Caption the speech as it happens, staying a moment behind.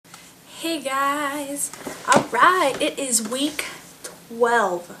Hey guys! Alright, it is week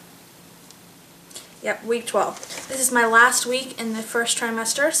 12. Yep, week 12. This is my last week in the first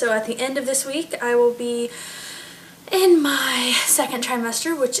trimester, so at the end of this week I will be in my second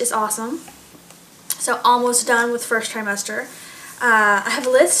trimester, which is awesome. So almost done with first trimester. I have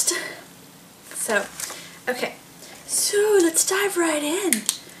a list. So, okay. So let's dive right in.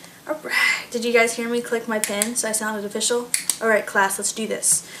 Alright. Did you guys hear me click my pen so I sounded official? Alright class, let's do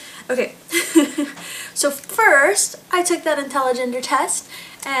this. Okay. So first, I took that IntelliGender test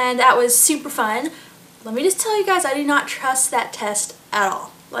and that was super fun. Let me just tell you guys, I do not trust that test at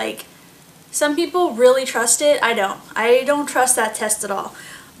all. Like, some people really trust it. I don't. I don't trust that test at all.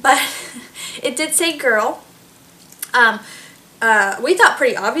 But it did say girl. We thought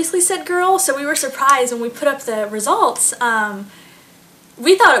pretty obviously said girl, so we were surprised when we put up the results.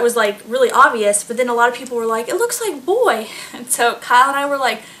 We thought it was like really obvious, but then a lot of people were like, it looks like boy. And so Kyle and I were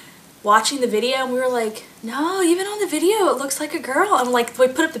like watching the video and we were like, no, even on the video it looks like a girl. And like we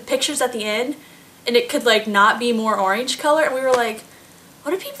put up the pictures at the end and it could like not be more orange color, and we were like,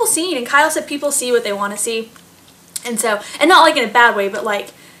 what are people seeing? And Kyle said people see what they want to see. And so, and not like in a bad way, but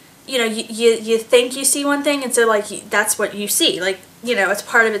like, you know, you think you see one thing, and so like that's what you see, like, you know, it's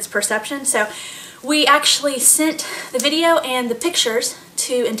part of its perception. So we actually sent the video and the pictures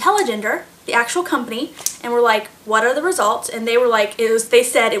to IntelliGender, the actual company, and we're like, what are the results? And they were like, they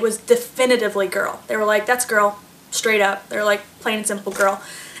said it was definitively girl. They were like, that's girl, straight up. They're like, plain and simple girl.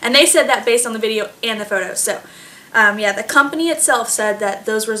 And they said that based on the video and the photos. So yeah, the company itself said that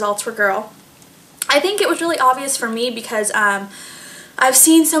those results were girl. I think it was really obvious for me because I've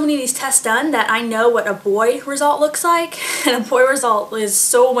seen so many of these tests done that I know what a boy result looks like, and a boy result is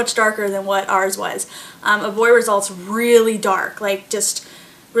so much darker than what ours was. A boy result's really dark, like just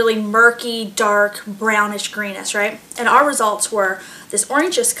really murky, dark, brownish greenish, right? And our results were this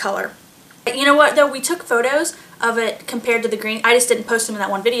orangish color. You know what though, we took photos of it compared to the green. I just didn't post them in that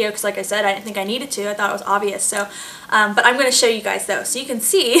one video because like I said, I didn't think I needed to. I thought it was obvious. So, but I'm going to show you guys though. So you can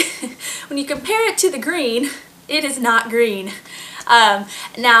see when you compare it to the green, it is not green.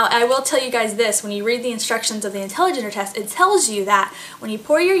 Now I will tell you guys this, when you read the instructions of the IntelliGender test, it tells you that when you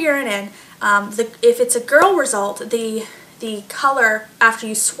pour your urine in, if it's a girl result, the color after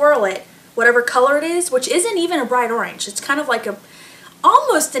you swirl it, whatever color it is, which isn't even a bright orange, it's kind of like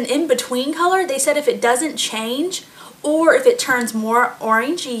almost an in-between color. They said if it doesn't change or if it turns more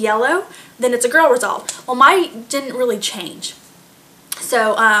orangey yellow, then it's a girl result. Well, mine didn't really change.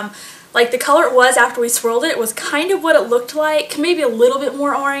 So like the color it was after we swirled it was kind of what it looked like, maybe a little bit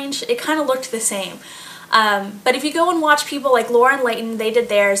more orange. It kind of looked the same. But if you go and watch people like Laura and Layton, they did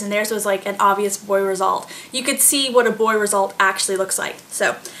theirs and theirs was like an obvious boy result. You could see what a boy result actually looks like.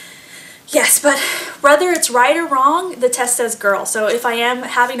 So yes, but whether it's right or wrong, the test says girl. So if I am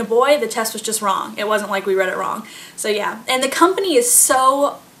having a boy, the test was just wrong. It wasn't like we read it wrong. So yeah, and the company is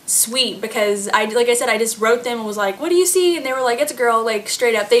so sweet because like I said, I just wrote them and was like, what do you see? And they were like, it's a girl, like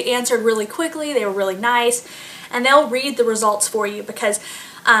straight up. They answered really quickly. They were really nice, and they'll read the results for you because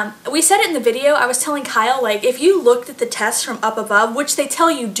we said it in the video. I was telling Kyle, like, if you looked at the test from up above, which they tell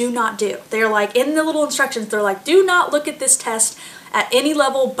you do not do. They're like, in the little instructions, they're like, do not look at this test at any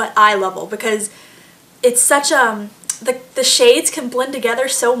level but eye level, because it's such the shades can blend together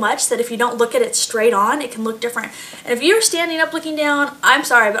so much that if you don't look at it straight on, it can look different. And if you're standing up looking down, I'm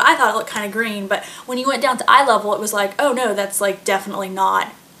sorry, but I thought it looked kind of green, but when you went down to eye level, it was like, oh no, that's like definitely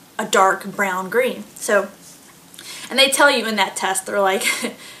not a dark brown green. So, and they tell you in that test, they're like,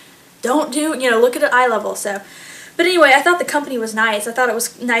 don't do, you know, look at it eye level. So, but anyway, I thought the company was nice. I thought it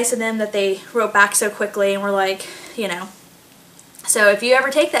was nice of them that they wrote back so quickly and were like, you know. So if you ever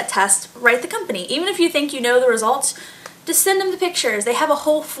take that test, write the company. Even if you think you know the results, just send them the pictures. They have a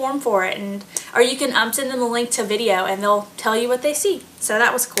whole form for it, and or you can send them a link to video and they'll tell you what they see. So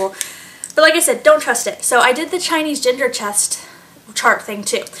that was cool. But like I said, don't trust it. So I did the Chinese gender test chart thing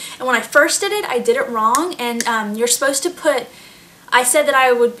too. And when I first did it, I did it wrong, and you're supposed to put, I said that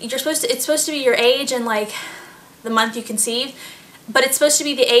it's supposed to be your age and like the month you conceived, but it's supposed to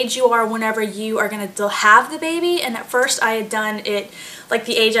be the age you are whenever you are going to have the baby. And at first I had done it like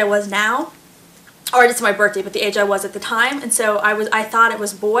the age I was now, or it's my birthday, but the age I was at the time. And so I thought it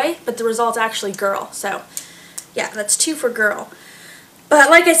was boy, but the result's actually girl. So yeah, that's 2 for girl. But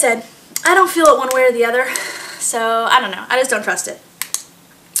like I said, I don't feel it one way or the other. So I don't know. I just don't trust it.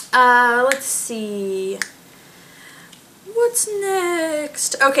 Let's see. What's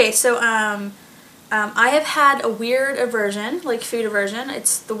next? Okay, so I have had a weird aversion, like food aversion.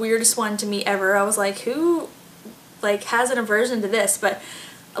 It's the weirdest one to me ever. I was like, who like has an aversion to this? But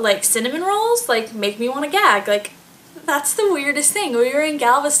like cinnamon rolls, like make me want to gag. Like That's the weirdest thing. We were in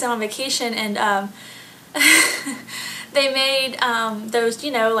Galveston on vacation, and they made those,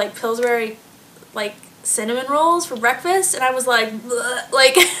 you know, like Pillsbury, like cinnamon rolls for breakfast, and I was like, bleh,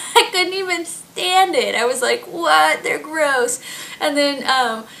 like I couldn't even stand it. I was like, what? They're gross. And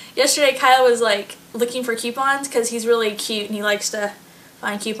then yesterday Kyle was like looking for coupons because he's really cute and he likes to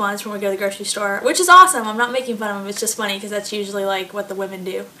find coupons when we go to the grocery store, which is awesome. I'm not making fun of him. It's just funny because that's usually like what the women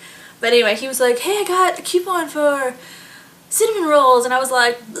do. But anyway, he was like, hey, I got a coupon for cinnamon rolls, and I was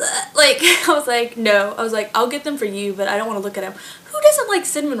like, bleh. Like, I was like, no. I was like, I'll get them for you, but I don't want to look at them. Who doesn't like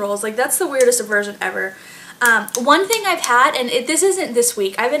cinnamon rolls? Like, that's the weirdest aversion ever. One thing I've had, and this isn't this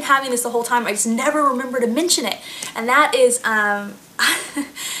week, I've been having this the whole time, I just never remember to mention it, and that is, I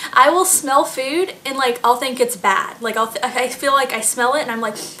will smell food and like I'll think it's bad. Like I feel like I smell it and I'm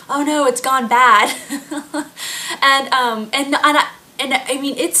like, oh no, it's gone bad. and I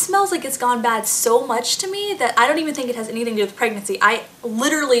mean, it smells like it's gone bad so much to me that I don't even think it has anything to do with pregnancy. I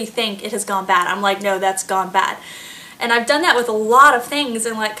literally think it has gone bad. I'm like, no, that's gone bad. And I've done that with a lot of things,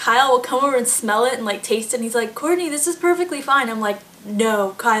 and like Kyle will come over and smell it and like taste it, and he's like, Courtney, this is perfectly fine. I'm like,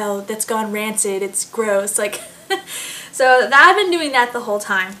 no, Kyle, that's gone rancid. It's gross. Like, so I've been doing that the whole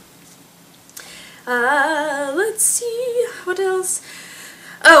time. Let's see, what else?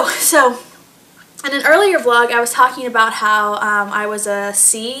 Oh, so in an earlier vlog, I was talking about how I was a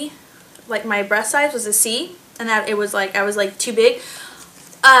C, like my breast size was a C, and that it was like, I was like too big.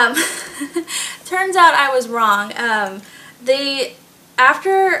 Turns out I was wrong.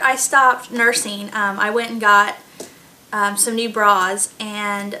 After I stopped nursing, I went and got some new bras,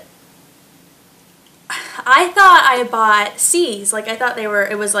 and I thought I bought C's, like I thought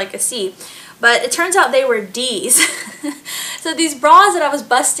it was like a C, but it turns out they were D's. So these bras that I was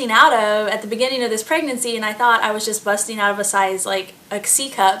busting out of at the beginning of this pregnancy, and I thought I was just busting out of a size like a C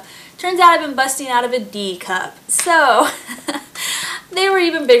cup, turns out I've been busting out of a D cup. So they were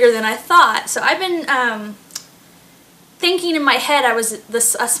even bigger than I thought. So I've been thinking in my head I was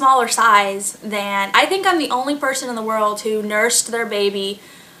a smaller size than, I think I'm the only person in the world who nursed their baby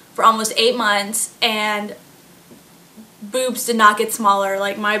for almost 8 months and boobs did not get smaller.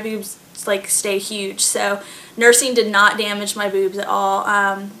 Like my boobs like stay huge. So nursing did not damage my boobs at all.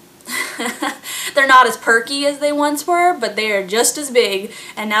 They're not as perky as they once were, but they are just as big.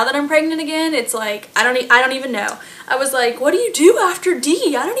 And now that I'm pregnant again, it's like, I don't even know. I was like, what do you do after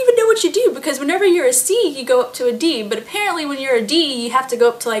D? I don't even know what you do, because whenever you're a C, you go up to a D. But apparently when you're a D, you have to go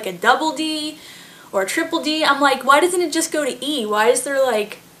up to like a double D or a triple D. I'm like, why doesn't it just go to E? Why is there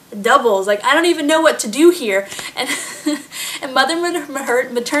like doubles? Like, I don't even know what to do here. And and mother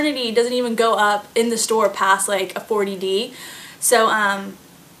maternity doesn't even go up in the store past like a 40D. So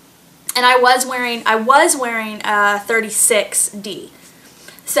and I was wearing a 36D.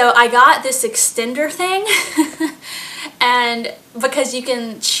 So I got this extender thing, and because you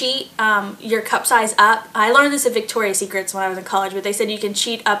can cheat your cup size up. I learned this at Victoria's Secrets when I was in college, but they said you can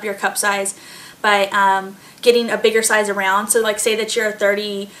cheat up your cup size by getting a bigger size around. So like say that you're a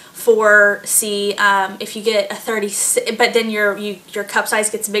 34C, if you get a 30, but then your cup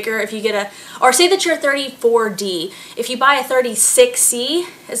size gets bigger if you get or say that you're a 34D. If you buy a 36C,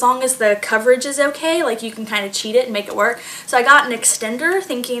 as long as the coverage is okay, like you can kind of cheat it and make it work. So I got an extender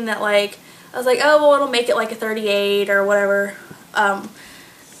thinking that like, I was like, oh well, it'll make it like a 38 or whatever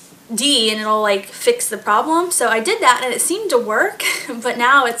D, and it'll like fix the problem. So I did that and it seemed to work, but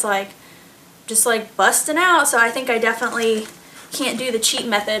now it's like just like busting out. So I think I definitely can't do the cheat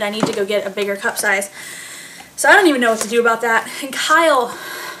method. I need to go get a bigger cup size. So I don't even know what to do about that. And Kyle,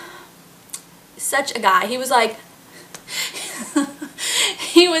 such a guy, he was like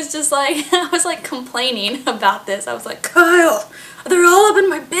he was just like, I was like complaining about this. I was like, Kyle, they're all up in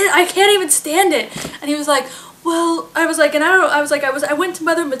my bed, I can't even stand it. And he was like, well, I was like, and I went to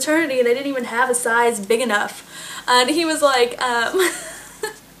mother maternity and they didn't even have a size big enough. And he was like,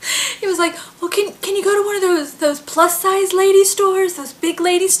 he was like, well, can you go to one of those plus size lady stores, those big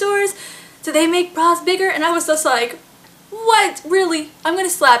lady stores? Do they make bras bigger? And I was just like, what? Really? I'm gonna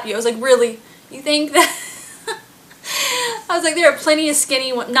slap you. I was like, really? You think that? I was like, there are plenty of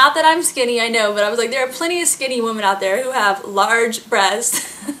skinny, not that I'm skinny, I know, but I was like, there are plenty of skinny women out there who have large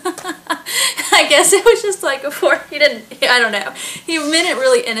breasts. I guess it was just like before, he didn't, I don't know. He meant it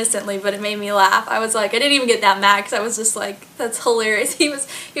really innocently, but it made me laugh. I was like, I didn't even get that mad because I was just like, that's hilarious. He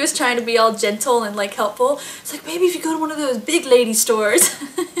was trying to be all gentle and like helpful. It's like, maybe if you go to one of those big lady stores,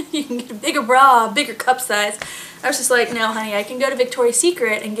 you can get a bigger bra, a bigger cup size. I was just like, no honey, I can go to Victoria's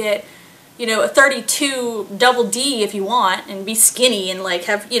Secret and get, you know, a 32 double D if you want and be skinny and like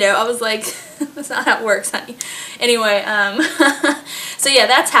have, you know, I was like, that's not how it works, honey. Anyway, so yeah,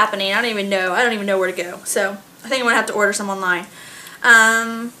 that's happening. I don't even know where to go. So I think I'm gonna have to order some online.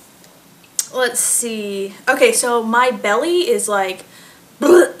 Let's see. Okay, so my belly is like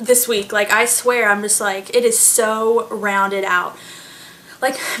this week. Like, I swear, I'm just like, it is so rounded out.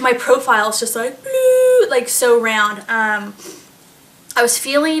 Like, my profile is just like so round. I was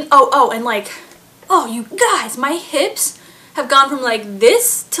feeling, and like, oh, you guys, my hips have gone from like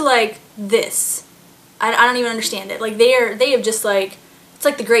this to like this. I don't even understand it. Like, they have just like, it's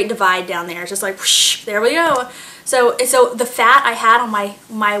like the Great Divide down there. It's just like, whoosh, there we go. So the fat I had on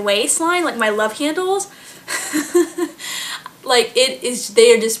my waistline, like my love handles, like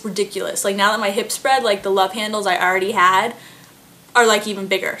they are just ridiculous. Like, now that my hips spread, like the love handles I already had are like even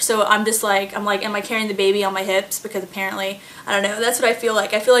bigger. So I'm just like, am I carrying the baby on my hips? Because apparently, I don't know, that's what I feel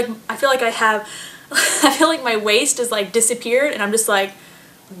like. I feel like I have, I feel like my waist is like disappeared, and I'm just like,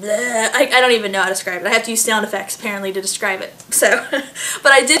 bleh. I don't even know how to describe it. I have to use sound effects apparently to describe it. So,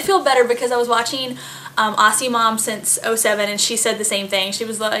 but I did feel better because I was watching Aussie Mom since '07, and she said the same thing. She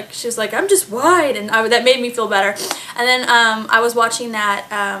was like, I'm just wide, and that made me feel better. And then I was watching that.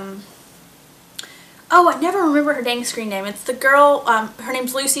 Oh, I never remember her dang screen name. It's the girl. Her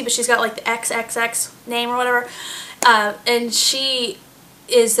name's Lucy, but she's got like the XXX name or whatever. And she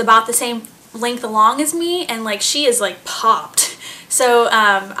is about the same length along as me, and like she is like popped. So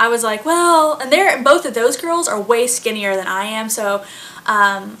I was like, well, and both of those girls are way skinnier than I am. So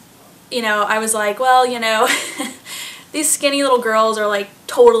you know, I was like, well, you know, these skinny little girls are like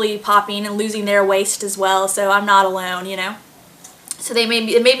totally popping and losing their waist as well. So I'm not alone, you know. So it made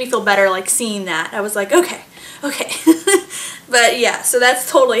me feel better, like seeing that. I was like, okay. But yeah, so that's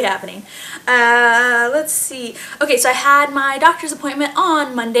totally happening. Let's see. Okay, so I had my doctor's appointment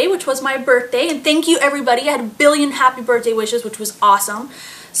on Monday, which was my birthday, and thank you everybody. I had a billion happy birthday wishes, which was awesome.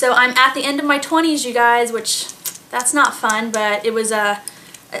 So I'm at the end of my 20s, you guys, which that's not fun, but it was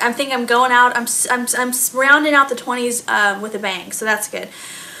I think I'm going out. I'm rounding out the 20s with a bang, so that's good.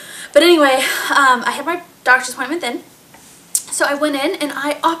 But anyway, I had my doctor's appointment then. So I went in and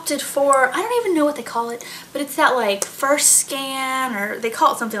I opted for, I don't even know what they call it, but it's that like first scan, or they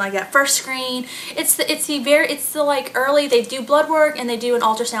call it something like that, first screen. It's the like early, they do blood work and they do an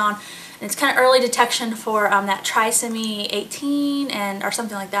ultrasound, and it's kind of early detection for that trisomy 18 or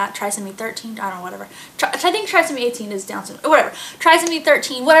something like that, trisomy 13, I don't know, whatever. I think trisomy 18 is Down syndrome, whatever. Trisomy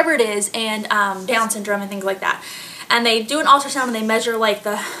 13, whatever it is, and Down syndrome and things like that. And they do an ultrasound and they measure like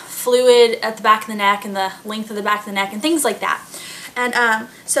the fluid at the back of the neck and the length of the back of the neck and things like that. And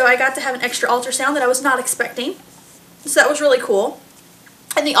so I got to have an extra ultrasound that I was not expecting. So that was really cool.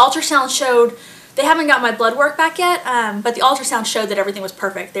 And the ultrasound showed, they haven't got my blood work back yet, but the ultrasound showed that everything was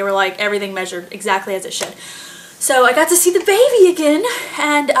perfect. They were like, everything measured exactly as it should. So I got to see the baby again,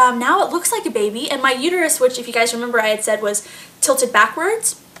 and now it looks like a baby. And my uterus, which if you guys remember I had said was tilted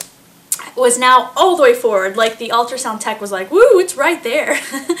backwards, was now all the way forward. Like, the ultrasound tech was like, woo, it's right there.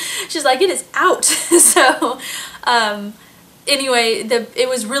 She's like, it is out. So anyway, it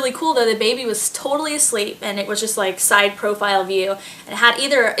was really cool though. The baby was totally asleep, and it was just like side profile view, and it had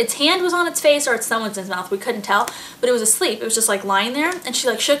either its hand was on its face or its thumb was in its mouth. We couldn't tell, but it was asleep. It was just like lying there, and she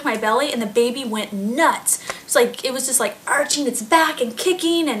like shook my belly, and the baby went nuts. It's like, it was just like arching its back and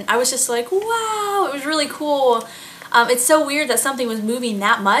kicking, and I was just like, wow, it was really cool. It's so weird that something was moving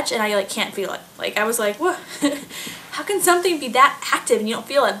that much and I like can't feel it. Like, I was like, what? How can something be that active and you don't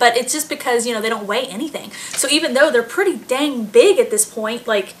feel it? But it's just because, you know, they don't weigh anything. So even though they're pretty dang big at this point,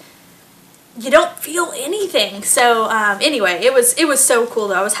 like, you don't feel anything. So anyway, it was so cool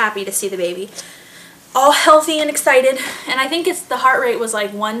though. I was happy to see the baby all healthy and excited. And I think the heart rate was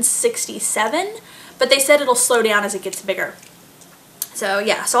like 167, but they said it'll slow down as it gets bigger. So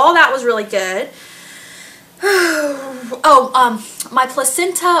yeah, so all that was really good. My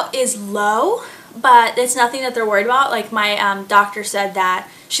placenta is low, but it's nothing that they're worried about. Like, my doctor said that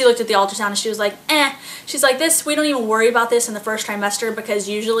she looked at the ultrasound and she was like, eh. She's like, we don't even worry about this in the first trimester because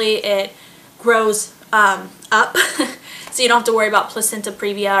usually it grows up. So you don't have to worry about placenta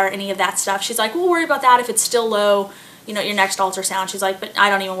previa or any of that stuff. She's like, we'll worry about that if it's still low, you know, your next ultrasound. She's like, but I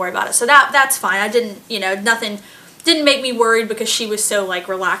don't even worry about it. So that's fine. I didn't, you know, nothing didn't make me worried because she was so like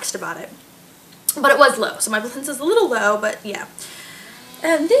relaxed about it. But it was low, so my placenta's a little low, but yeah.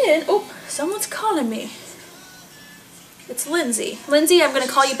 And then, oh, someone's calling me. It's Lindsay. Lindsay, I'm going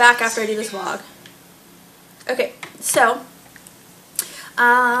to call you back after I do this vlog. Okay, so,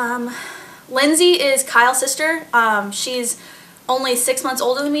 Lindsay is Kyle's sister. She's only 6 months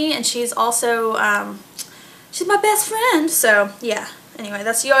older than me, and she's also, she's my best friend. So, yeah. Anyway,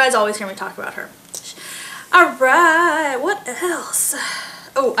 you guys always hear me talk about her. Alright, what else?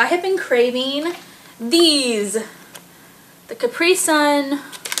 Oh, I have been craving these. The Capri Sun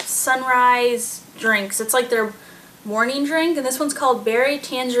sunrise drinks. It's like their morning drink, and this one's called Berry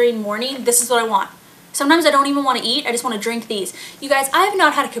Tangerine Morning. This is what I want. Sometimes I don't even want to eat, I just want to drink these. You guys, I have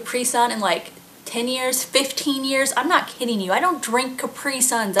not had a Capri Sun in like 10 years, 15 years. I'm not kidding you. I don't drink Capri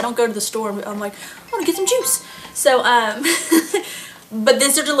Suns. I don't go to the store and I'm like, I want to get some juice. So, but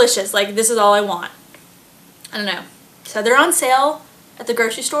these are delicious. Like, this is all I want. I don't know. So they're on sale at the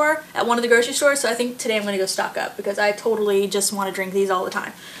grocery store, at one of the grocery stores, so I think today I'm going to go stock up because I totally just want to drink these all the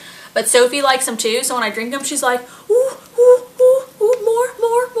time. But Sophie likes them too, so when I drink them, she's like, ooh, ooh, ooh, ooh, more,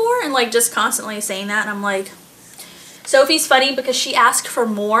 more, more, and like just constantly saying that, and I'm like, Sophie's funny because she asked for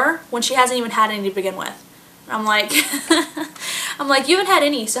more when she hasn't even had any to begin with. I'm like, you haven't had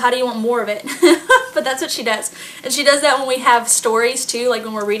any, so how do you want more of it? But that's what she does. And she does that when we have stories too, like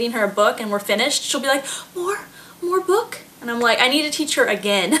when we're reading her a book and we're finished, she'll be like, more book? And I'm like, I need to teach her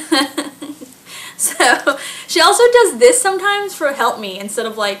again. So she also does this sometimes for help me instead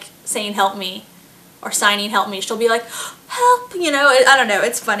of like saying help me or signing help me. She'll be like, help, you know, I don't know,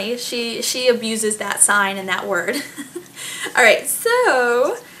 it's funny. She abuses that sign and that word. Alright,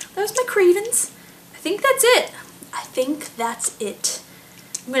 so that was my cravings. I think that's it. I think that's it.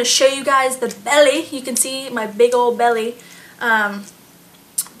 I'm going to show you guys the belly. You can see my big old belly.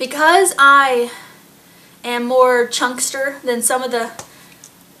 Because I am more chunkster than some of the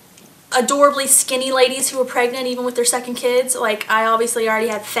adorably skinny ladies who were pregnant even with their second kids. Like, I obviously already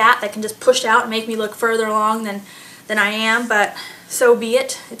had fat that can just push out and make me look further along than I am, but so be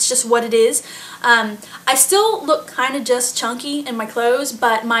it. It's just what it is. I still look kind of just chunky in my clothes,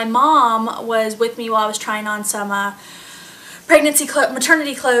 but my mom was with me while I was trying on some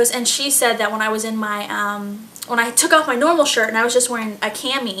maternity clothes, and she said that when I was in my, when I took off my normal shirt and I was just wearing a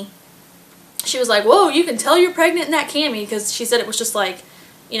cami, she was like, whoa, you can tell you're pregnant in that cami, because she said it was just like,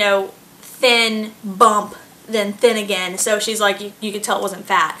 you know, thin bump, then thin again. So she's like, you could tell it wasn't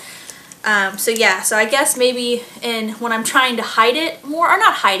fat. So yeah, so I guess maybe when I'm trying to hide it more, or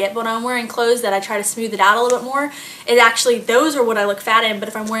not hide it, but when I'm wearing clothes that I try to smooth it out a little bit more, it actually, those are what I look fat in. But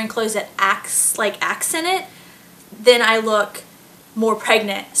if I'm wearing clothes that accent it, then I look more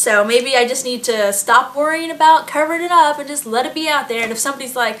pregnant. So maybe I just need to stop worrying about covering it up and just let it be out there. And if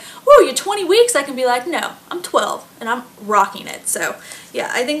somebody's like, whoa, you're 20 weeks, I can be like, no, I'm 12 and I'm rocking it. So yeah,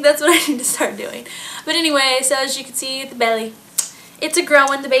 I think that's what I need to start doing. But anyway, so as you can see, the belly, it's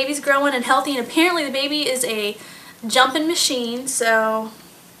the baby's growing and healthy, and apparently the baby is a jumping machine, so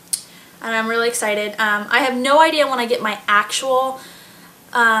I'm really excited. I have no idea when I get my actual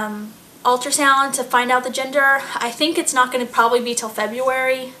ultrasound to find out the gender. I think it's not going to probably be till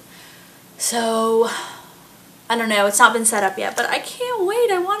February, so I don't know. It's not been set up yet, but I can't wait.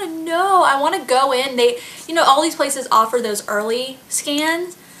 I want to know. I want to go in. They, you know, all these places offer those early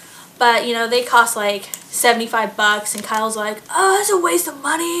scans, but you know, they cost like $75, and Kyle's like, oh, it's a waste of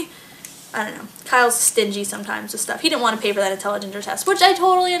money. I don't know. Kyle's stingy sometimes with stuff. He didn't want to pay for that intelligence test, which I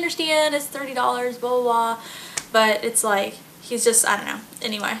totally understand. It's $30, blah, blah, blah. But it's like, he's just, I don't know.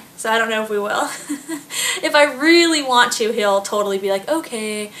 Anyway, so I don't know if we will. If I really want to, he'll totally be like,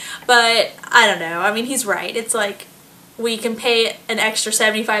 okay. But I don't know. I mean, he's right. It's like, we can pay an extra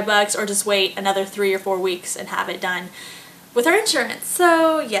 $75 or just wait another 3 or 4 weeks and have it done with our insurance.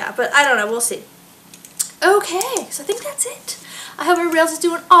 So yeah, but I don't know. We'll see. Okay, so I think that's it. I hope everybody else is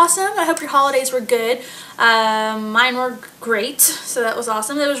doing awesome. I hope your holidays were good. Mine were great, so that was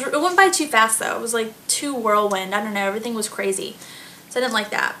awesome. It went by too fast though. It was like too whirlwind. I don't know, everything was crazy. So I didn't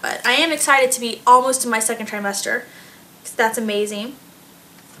like that. But I am excited to be almost in my second trimester, because that's amazing.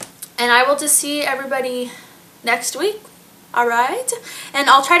 And I will just see everybody next week. Alright?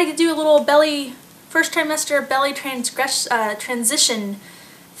 And I'll try to do a little first trimester belly transition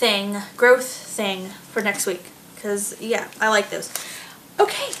thing, growth thing for next week. Because, yeah, I like those.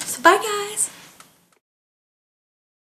 Okay, so bye guys.